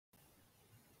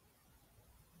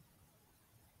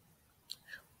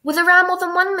With around more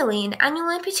than 1 million annual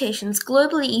amputations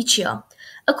globally each year,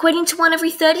 equating to one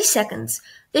every 30 seconds,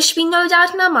 there should be no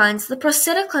doubt in our minds that the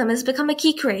prosthetic limb has become a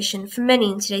key creation for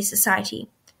many in today's society.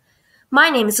 My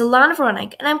name is Alana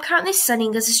Veronik, and I'm currently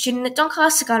studying as a student at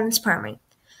Doncaster Gardens Primary.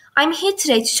 I'm here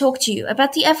today to talk to you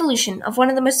about the evolution of one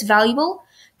of the most valuable,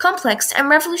 complex, and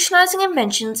revolutionizing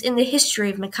inventions in the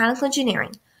history of mechanical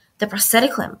engineering, the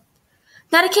prosthetic limb.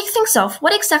 Now, to kick things off,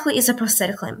 what exactly is a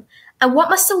prosthetic limb, and what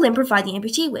must the limb provide the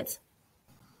amputee with?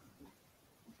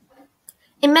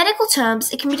 In medical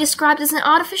terms, it can be described as an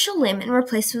artificial limb in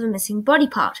replacement of a missing body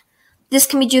part. This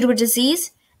can be due to a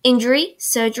disease, injury,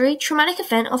 surgery, traumatic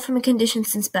event, or from a condition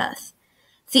since birth.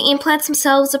 The implants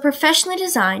themselves are professionally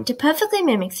designed to perfectly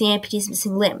mimic the amputee's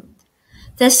missing limb.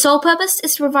 Their sole purpose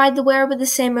is to provide the wearer with the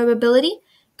same mobility,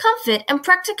 comfort, and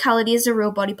practicality as a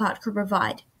real body part could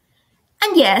provide.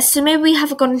 And yes, so maybe we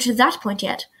haven't gotten to that point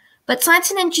yet, but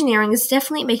science and engineering is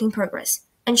definitely making progress,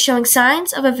 and showing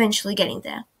signs of eventually getting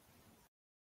there.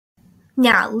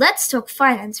 Now, let's talk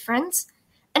finance, friends.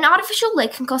 An artificial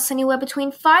leg can cost anywhere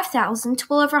between $5,000 to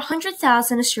well over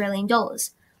 $100,000 Australian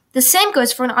dollars. The same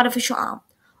goes for an artificial arm,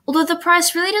 although the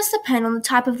price really does depend on the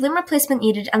type of limb replacement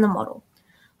needed and the model.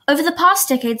 Over the past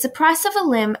decades, the price of a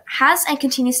limb has and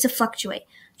continues to fluctuate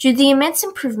due to the immense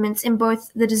improvements in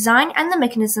both the design and the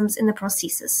mechanisms in the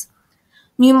prosthesis.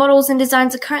 New models and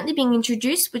designs are currently being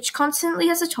introduced, which constantly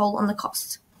has a toll on the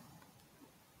cost.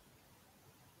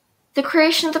 The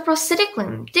creation of the prosthetic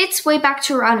limb dates way back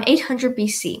to around 800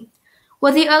 BC,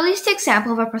 where the earliest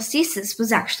example of a prosthesis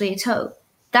was actually a toe.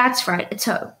 That's right, a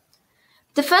toe.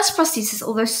 The first prosthesis,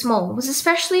 although small, was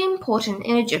especially important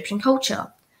in Egyptian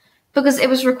culture, because it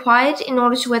was required in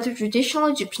order to wear the traditional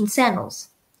Egyptian sandals.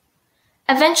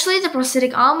 Eventually, the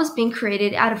prosthetic arm was being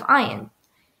created out of iron.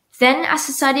 Then, as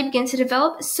society began to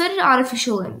develop, so did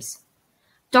artificial limbs.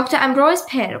 Dr. Ambroise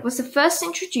Paré was the first to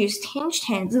introduce hinged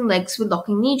hands and legs with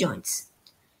locking knee joints.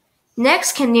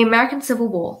 Next came the American Civil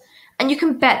War, and you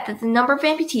can bet that the number of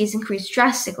amputees increased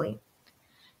drastically.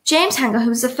 James Hanger, who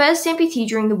was the first amputee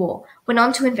during the war, went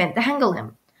on to invent the hanger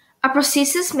limb, a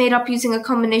prosthesis made up using a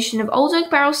combination of old oak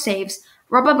barrel staves,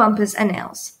 rubber bumpers, and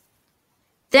nails.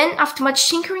 Then, after much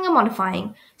tinkering and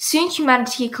modifying, soon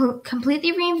humanity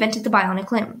completely reinvented the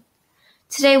bionic limb.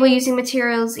 Today we're using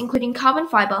materials including carbon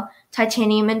fiber,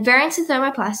 titanium, and variants of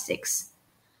thermoplastics.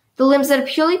 The limbs that are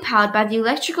purely powered by the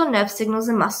electrical nerve signals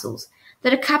and muscles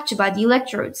that are captured by the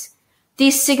electrodes.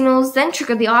 These signals then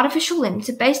trigger the artificial limb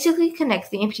to basically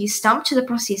connect the amputee's stump to the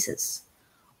prosthesis.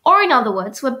 Or in other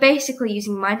words, we're basically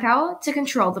using mind power to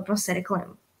control the prosthetic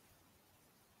limb.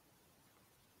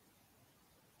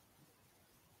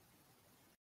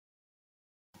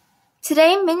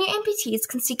 Today, many amputees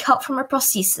can seek help from a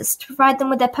prosthesis to provide them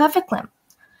with their perfect limb.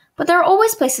 But there are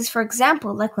always places for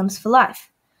example like Limbs for Life.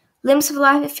 Limbs for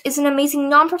Life is an amazing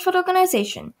non-profit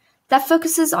organization that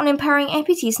focuses on empowering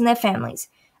amputees and their families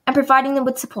and providing them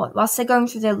with support whilst they're going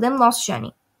through their limb loss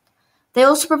journey. They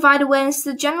also provide awareness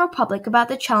to the general public about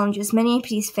the challenges many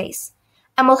amputees face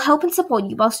and will help and support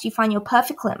you whilst you find your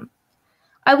perfect limb.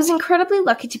 I was incredibly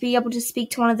lucky to be able to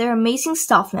speak to one of their amazing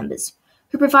staff members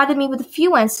who provided me with a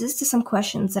few answers to some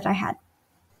questions that I had.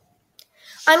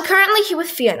 I'm currently here with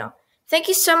Fiona. Thank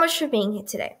you so much for being here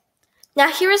today.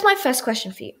 Now, here is my first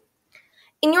question for you.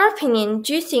 In your opinion,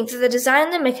 do you think that the design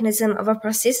and the mechanism of a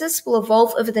prosthesis will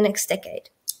evolve over the next decade?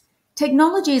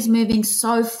 Technology is moving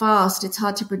so fast, it's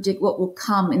hard to predict what will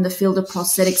come in the field of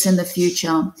prosthetics in the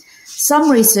future.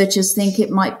 Some researchers think it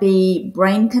might be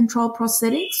brain-controlled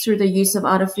prosthetics through the use of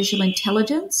artificial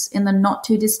intelligence in the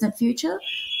not-too-distant future,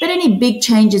 but any big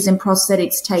changes in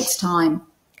prosthetics takes time.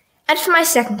 And for my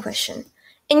second question,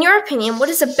 in your opinion, what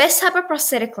is the best type of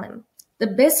prosthetic limb? The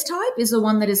best type is the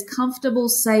one that is comfortable,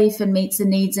 safe, and meets the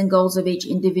needs and goals of each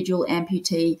individual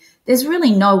amputee. There's really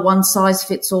no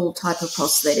one-size-fits-all type of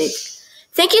prosthetic.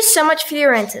 Thank you so much for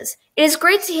your answers. It is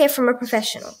great to hear from a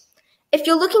professional. If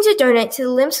you're looking to donate to the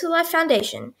Limbs for Life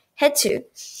Foundation, head to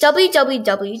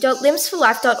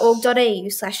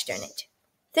www.limbsforlife.org.au/donate.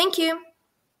 Thank you.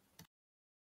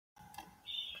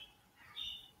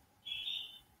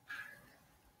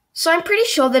 So I'm pretty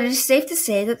sure that it is safe to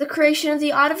say that the creation of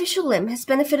the artificial limb has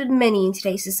benefited many in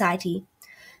today's society.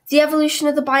 The evolution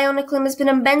of the bionic limb has been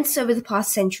immense over the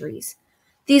past centuries.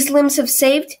 These limbs have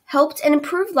saved, helped, and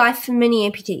improved life for many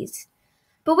amputees.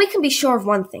 But we can be sure of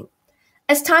one thing.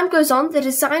 As time goes on, the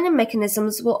design and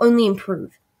mechanisms will only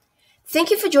improve.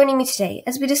 Thank you for joining me today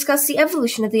as we discuss the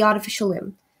evolution of the artificial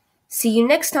limb. See you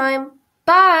next time.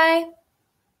 Bye!